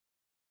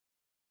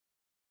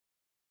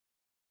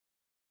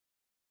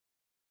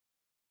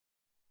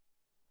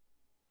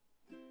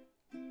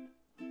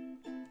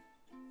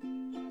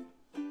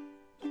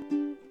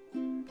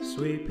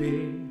Sweet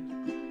pea,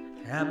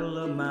 apple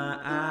of my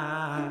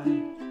eye.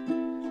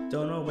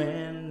 Don't know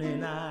when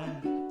and I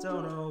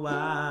don't know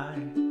why.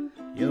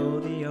 You're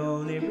the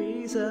only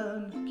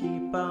reason,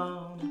 keep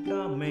on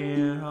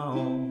coming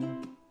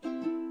home.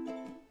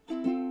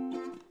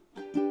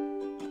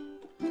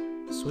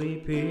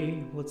 Sweet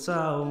pea, what's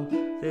all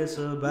this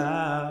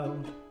about?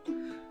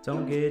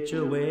 Don't get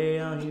your way,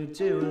 all you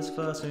do is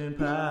fuss and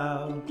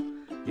pout.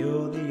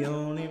 You're the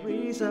only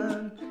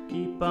reason,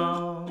 keep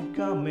on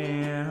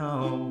coming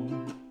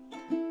home.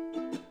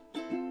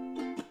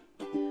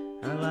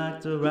 I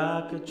like to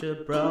rock at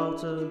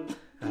Gibraltar,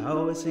 I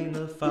always seem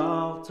to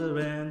falter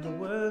and the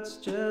words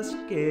just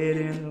get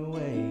in the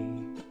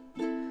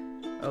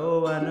way.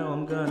 Oh, I know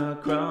I'm gonna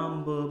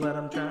crumble, but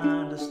I'm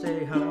trying to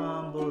stay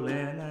humble,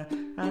 and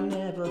I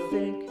never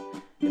think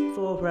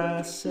before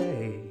I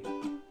say.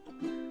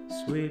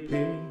 Sweet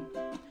pea,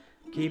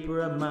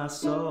 keeper of my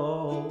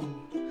soul,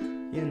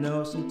 you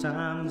know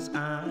sometimes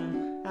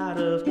I'm out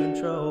of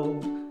control.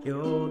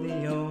 You're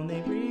the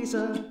only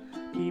reason,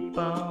 keep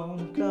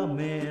on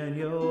coming.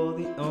 You're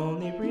the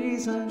only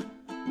reason,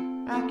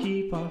 I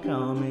keep on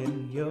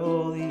coming.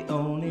 You're the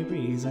only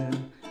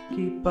reason,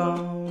 keep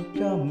on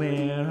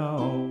coming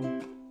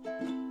home.